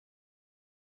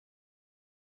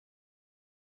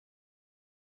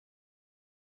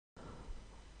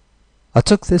I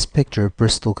took this picture of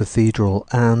Bristol Cathedral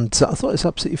and I thought it's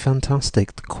absolutely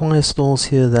fantastic. The choir stalls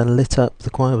here, they're lit up. The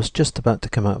choir was just about to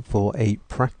come out for a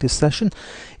practice session.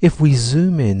 If we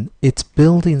zoom in, it's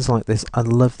buildings like this. I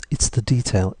love it's the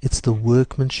detail, it's the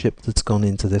workmanship that's gone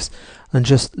into this. And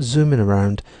just zooming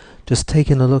around, just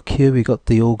taking a look here, we got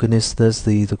the organist, there's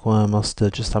the choir master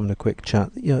just having a quick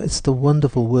chat. You know, it's the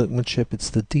wonderful workmanship, it's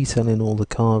the detail in all the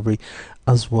carvery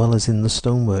as well as in the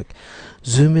stonework.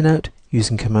 Zooming out,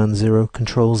 using Command 0,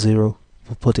 Control 0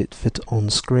 will put it fit on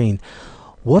screen.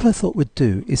 What I thought we'd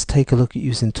do is take a look at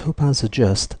using Topaz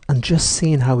Adjust and just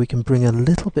seeing how we can bring a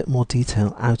little bit more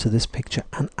detail out of this picture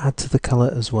and add to the colour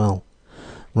as well.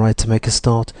 Right, to make a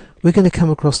start, we're going to come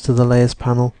across to the Layers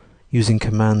panel. Using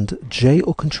Command J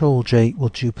or Control J will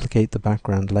duplicate the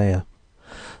background layer.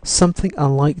 Something I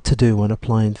like to do when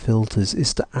applying filters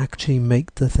is to actually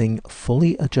make the thing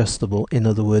fully adjustable. In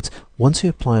other words, once you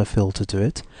apply a filter to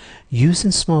it,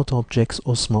 using smart objects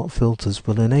or smart filters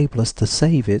will enable us to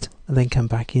save it and then come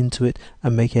back into it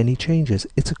and make any changes.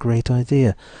 It's a great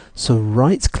idea. So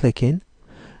right click in,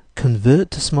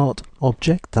 convert to smart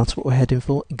object, that's what we're heading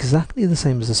for, exactly the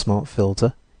same as a smart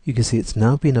filter. You can see it's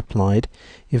now been applied.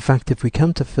 In fact, if we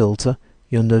come to filter,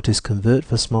 you'll notice convert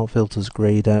for smart filters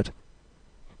grayed out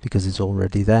because it's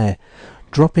already there.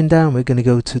 Dropping down, we're going to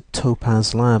go to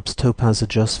Topaz Labs, Topaz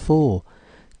Adjust 4.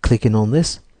 Clicking on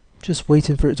this, just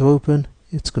waiting for it to open.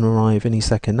 It's going to arrive any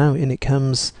second now. In it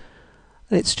comes,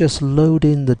 and it's just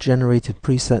loading the generated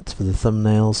presets for the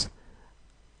thumbnails.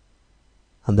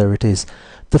 And there it is.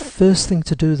 The first thing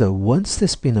to do though, once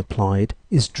this has been applied,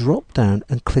 is drop down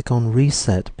and click on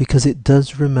Reset, because it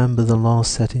does remember the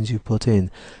last settings you put in.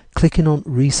 Clicking on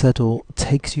Reset All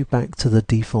takes you back to the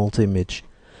default image.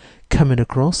 Coming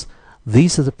across,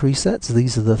 these are the presets,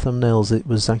 these are the thumbnails it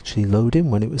was actually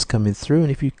loading when it was coming through, and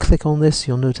if you click on this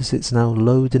you'll notice it's now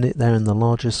loading it there in the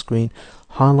larger screen,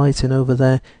 highlighting over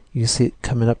there. You can see it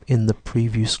coming up in the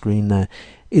preview screen there.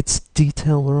 It's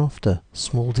detail we're after,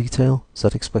 small detail. Is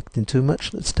that expecting too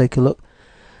much? Let's take a look.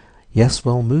 Yes,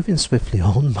 well, moving swiftly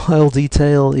on. Mild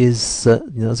detail is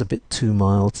that's a bit too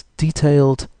mild.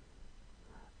 Detailed,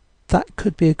 that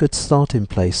could be a good starting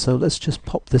place. So let's just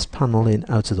pop this panel in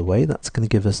out of the way. That's going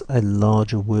to give us a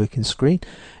larger working screen.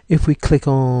 If we click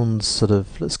on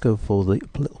let's go for the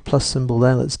little plus symbol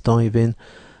there. Let's dive in.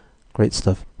 Great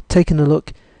stuff. Taking a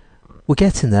look, we're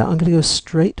getting there. I'm going to go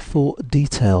straight for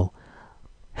detail.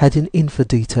 Heading in for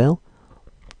detail,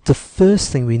 the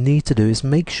first thing we need to do is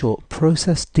make sure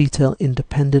process detail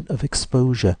independent of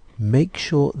exposure. Make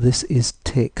sure this is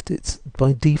ticked. It's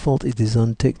by default it is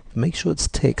unticked. Make sure it's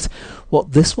ticked.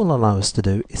 What this will allow us to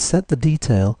do is set the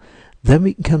detail, then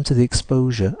we can come to the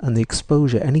exposure, and the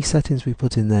exposure, any settings we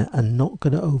put in there are not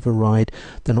going to override.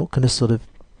 They're not going to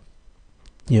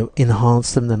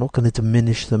enhance them. They're not going to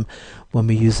diminish them when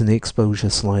we're using the exposure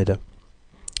slider.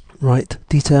 Right,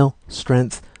 detail,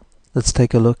 strength, let's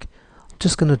take a look. I'm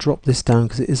just going to drop this down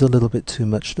because it is a little bit too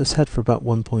much. Let's head for about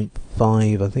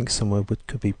 1.5, I think somewhere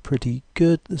could be pretty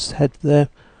good. Let's head there,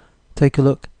 take a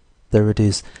look, there it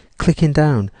is. Clicking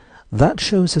down, that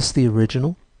shows us the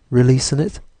original, releasing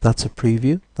it, that's a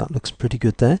preview, that looks pretty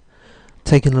good there.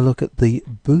 Taking a look at the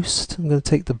boost, I'm going to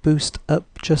take the boost up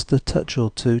just a touch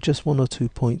or two, just 1 or 2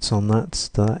 points on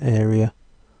that area.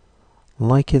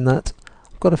 Liking that.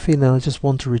 Got a feeling I just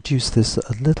want to reduce this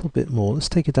a little bit more. Let's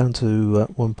take it down to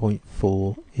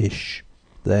 1.4-ish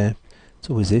there. It's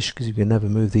always ish because you can never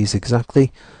move these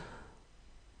exactly.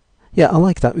 Yeah, I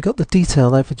like that. We got the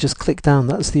detail there. If we just click down,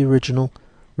 that's the original.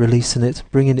 Releasing it,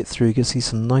 bringing it through. You can see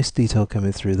some nice detail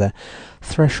coming through there.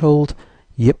 Threshold,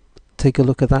 yep, take a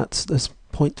look at that. That's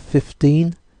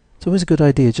 0.15. It's always a good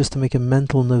idea just to make a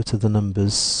mental note of the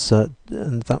numbers,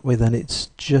 and that way then it's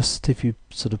just, if you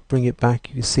bring it back,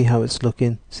 you can see how it's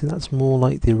looking. See, that's more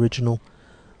like the original.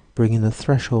 Bringing the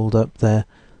threshold up there,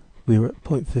 we were at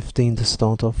 0.15 to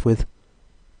start off with.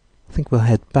 I think we'll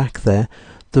head back there.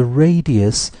 The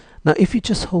radius, now if you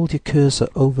just hold your cursor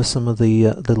over some of the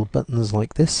little buttons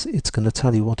like this, it's going to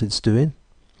tell you what it's doing.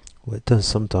 Well, it does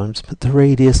sometimes, but the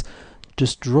radius,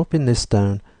 just dropping this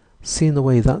down, seeing the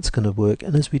way that's going to work,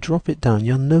 and as we drop it down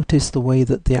you'll notice the way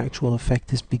that the actual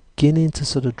effect is beginning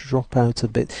to drop out a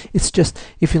bit. It's just,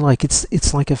 if you like,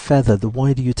 it's like a feather. The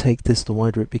wider you take this, the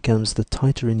wider it becomes. The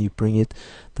tighter in you bring it,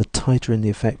 the tighter in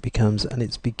the effect becomes, and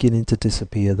it's beginning to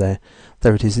disappear there.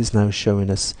 There it is. It's now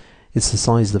showing us it's the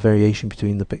size, the variation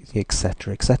between the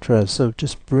etc, etc. So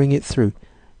just bring it through.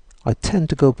 I tend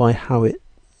to go by how it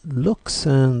looks,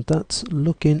 and that's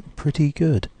looking pretty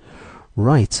good.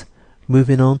 Right,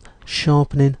 moving on,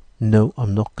 sharpening, No,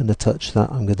 I'm not going to touch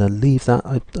that. I'm going to leave that.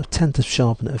 I tend to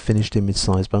sharpen at a finished image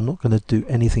size, but I'm not going to do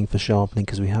anything for sharpening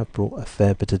because we have brought a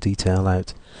fair bit of detail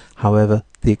out. However,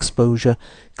 the exposure,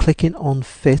 clicking on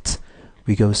fit,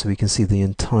 we go so we can see the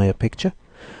entire picture.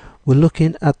 We're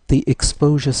looking at the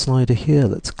exposure slider here.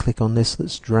 Let's click on this.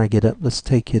 Let's drag it up. Let's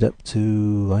take it up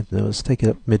to, I don't know, let's take it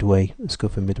up midway. Let's go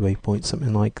for midway point,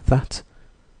 something like that.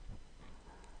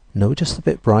 No, just a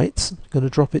bit bright. I'm going to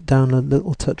drop it down a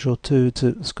little touch or two to,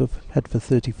 let's go head for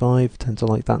 35. Tend to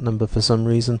like that number for some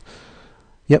reason.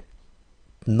 Yep,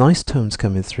 nice tones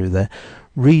coming through there.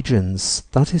 Regions,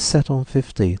 that is set on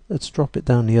 50. Let's drop it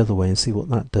down the other way and see what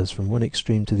that does from one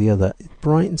extreme to the other. It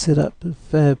brightens it up a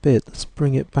fair bit. Let's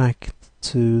bring it back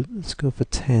to, let's go for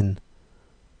 10.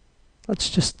 That's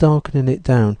just darkening it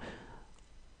down.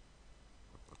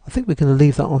 I think we're going to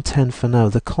leave that on 10 for now.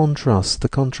 The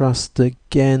contrast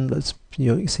again, let's,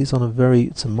 you can see it's on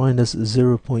it's a minus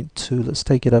 0.2. Let's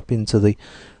take it up into the,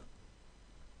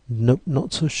 nope,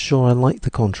 not so sure I like the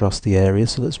contrasty area,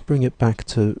 so let's bring it back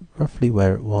to roughly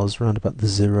where it was, around about the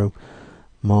 0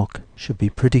 mark. Should be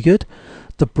pretty good.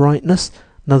 The brightness,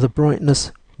 now the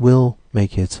brightness will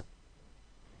make it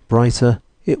brighter,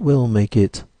 it will make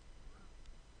it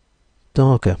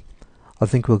darker. I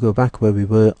think we'll go back where we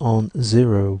were on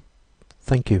 0.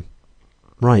 Thank you.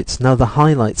 Right, now the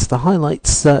highlights. The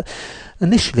highlights,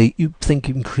 initially you think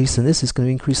increasing this is going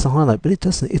to increase the highlight, but it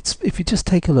doesn't. It's, if you just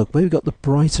take a look, where we've got the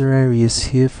brighter areas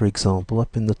here, for example,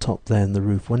 up in the top there in the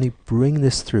roof, when you bring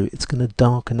this through, it's going to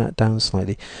darken that down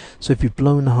slightly. So if you've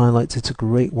blown the highlights, it's a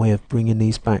great way of bringing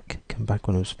these back. Come back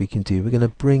when I'm speaking to you. We're going to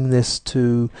bring this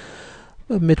to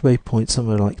a midway point,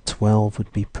 somewhere like 12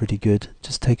 would be pretty good.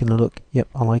 Just taking a look. Yep,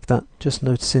 I like that. Just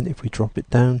noticing if we drop it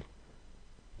down,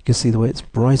 you can see the way it's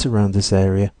bright around this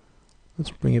area.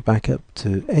 Let's bring it back up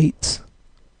to 8.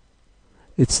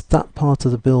 It's that part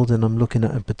of the building I'm looking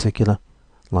at in particular.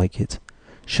 Like it.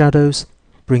 Shadows,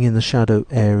 bringing the shadow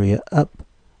area up.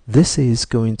 This is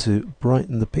going to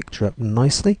brighten the picture up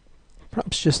nicely.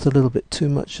 Perhaps just a little bit too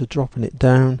much, so dropping it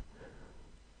down.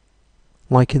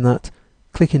 Liking that.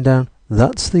 Clicking down.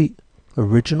 That's the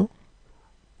original.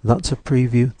 That's a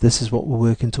preview. This is what we're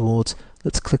working towards.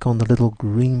 Let's click on the little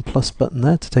green plus button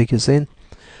there to take us in.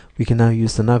 We can now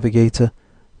use the navigator,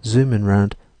 zoom in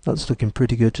round. That's looking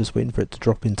pretty good, just waiting for it to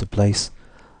drop into place.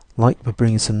 Like, we're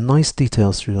bringing some nice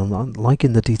details through on that.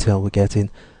 Liking the detail we're getting.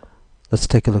 Let's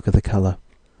take a look at the colour.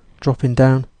 Dropping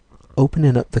down,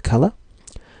 opening up the colour.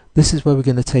 This is where we're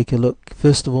going to take a look,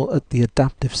 first of all, at the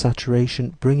adaptive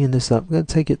saturation, bringing this up. We're going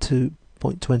to take it to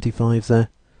 0.25 there.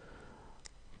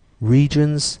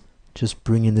 Regions, just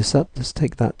bringing this up. Let's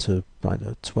take that to, I don't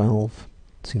know, 12.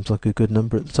 Seems like a good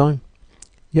number at the time.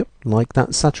 Yep, like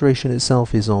that. Saturation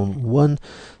itself is on 1.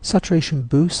 Saturation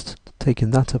boost, taking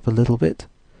that up a little bit.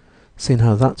 Seeing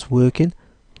how that's working.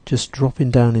 Just dropping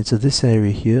down into this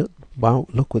area here. Wow,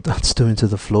 look what that's doing to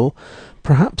the floor.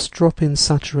 Perhaps dropping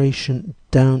saturation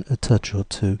down a touch or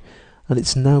two. And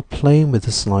it's now playing with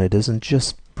the sliders and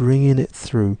just bringing it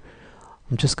through.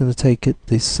 I'm just going to take it,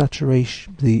 the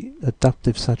saturation, the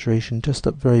adaptive saturation, just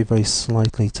up very, very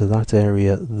slightly to that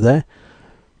area there.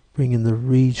 Bringing the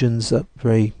regions up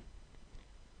very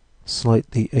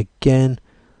slightly again.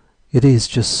 It is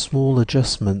just small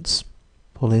adjustments.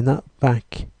 Pulling that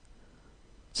back.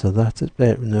 So that is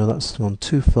there. No, that's gone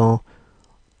too far.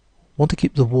 Want to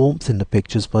keep the warmth in the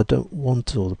pictures, but I don't want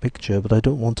to, or the picture, but I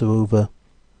don't want to over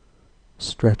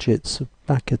stretch it. So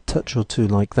back a touch or two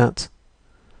like that.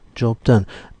 Job done.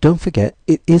 Don't forget,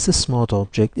 it is a smart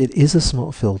object, it is a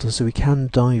smart filter, so we can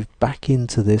dive back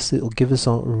into this. It'll give us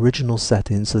our original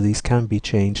settings, so these can be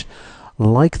changed.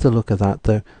 Like the look of that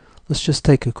though. Let's just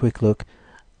take a quick look.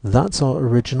 That's our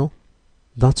original.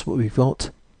 That's what we've got.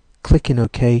 Clicking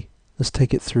OK. Let's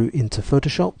take it through into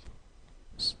Photoshop.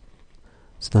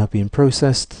 It's now being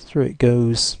processed. Through it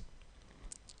goes.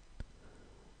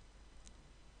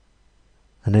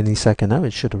 And any second now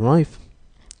it should arrive.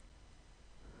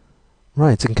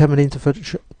 Right, and coming into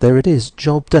Photoshop, there it is,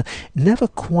 job done. It never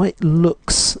quite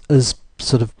looks as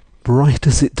sort of bright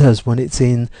as it does when it's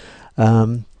in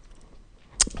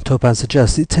Topaz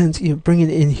Adjust. It tends, bringing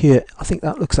it in here, I think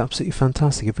that looks absolutely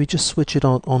fantastic. If we just switch it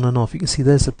on and off, you can see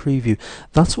there's a preview.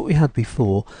 That's what we had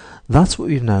before. That's what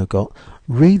we've now got.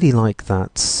 Really like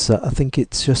that. I think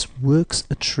it just works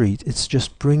a treat. It's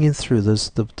just bringing through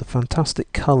the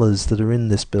fantastic colours that are in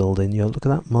this building. Look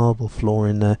at that marble floor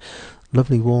in there.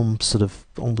 Lovely warm sort of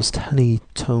almost honey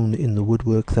tone in the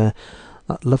woodwork there.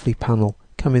 That lovely panel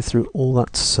coming through, all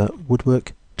that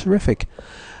woodwork. Terrific.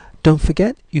 Don't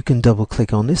forget, you can double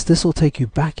click on this. This will take you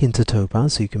back into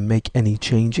Topaz so you can make any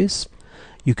changes.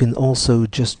 You can also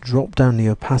just drop down the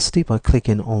opacity by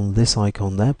clicking on this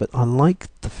icon there, but I like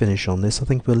the finish on this. I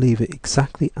think we'll leave it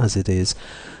exactly as it is.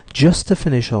 Just to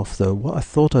finish off though, what I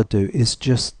thought I'd do is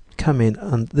just come in,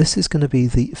 and this is going to be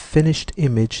the finished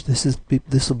image. This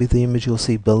will be the image you'll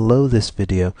see below this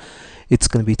video. It's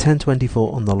going to be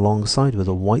 1024 on the long side with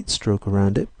a white stroke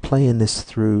around it, playing this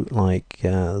through like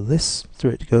this,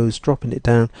 through it goes, dropping it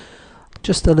down.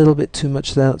 Just a little bit too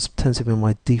much there. That tends to be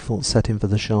my default setting for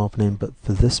the sharpening, but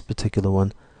for this particular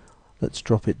one, let's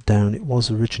drop it down. It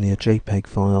was originally a JPEG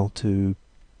file to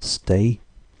stay.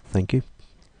 Thank you.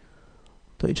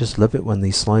 Don't you just love it when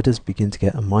these sliders begin to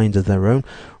get a mind of their own?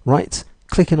 Right,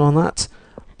 clicking on that,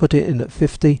 put it in at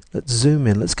 50. Let's zoom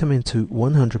in. Let's come into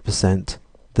 100%.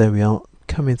 There we are,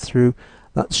 coming through.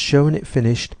 That's showing it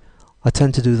finished. I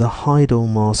tend to do the hide all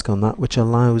mask on that, which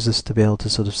allows us to be able to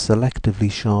sort of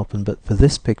selectively sharpen, but for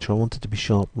this picture I want it to be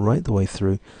sharp right the way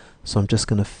through, so I'm just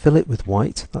going to fill it with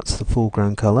white. That's the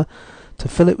foreground colour. To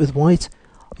fill it with white,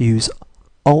 I use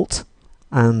Alt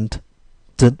and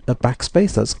a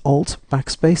backspace. That's Alt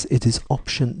backspace. It is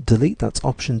Option Delete. That's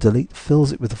Option Delete.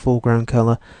 Fills it with the foreground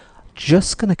colour.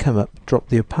 Just going to come up, drop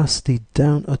the opacity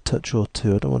down a touch or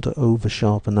two. I don't want to over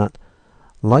sharpen that.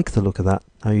 Like the look of that.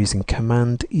 Now using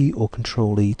Command E or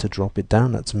Control E to drop it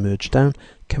down. That's merge down.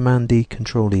 Command E,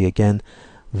 Control E again.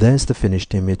 There's the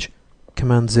finished image.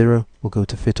 Command 0 will go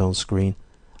to fit on screen,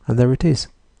 and there it is.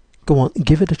 Go on,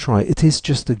 give it a try. It is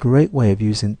just a great way of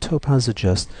using Topaz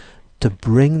Adjust to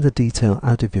bring the detail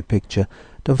out of your picture.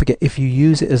 Don't forget, if you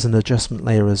use it as an adjustment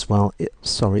layer as well,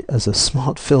 as a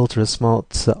smart filter, a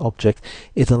smart object,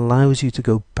 it allows you to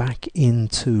go back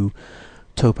into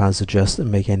Topaz Adjust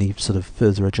and make any sort of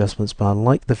further adjustments, but I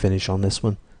like the finish on this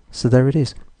one. So there it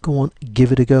is. Go on,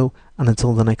 give it a go, and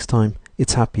until the next time,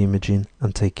 it's happy imaging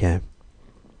and take care.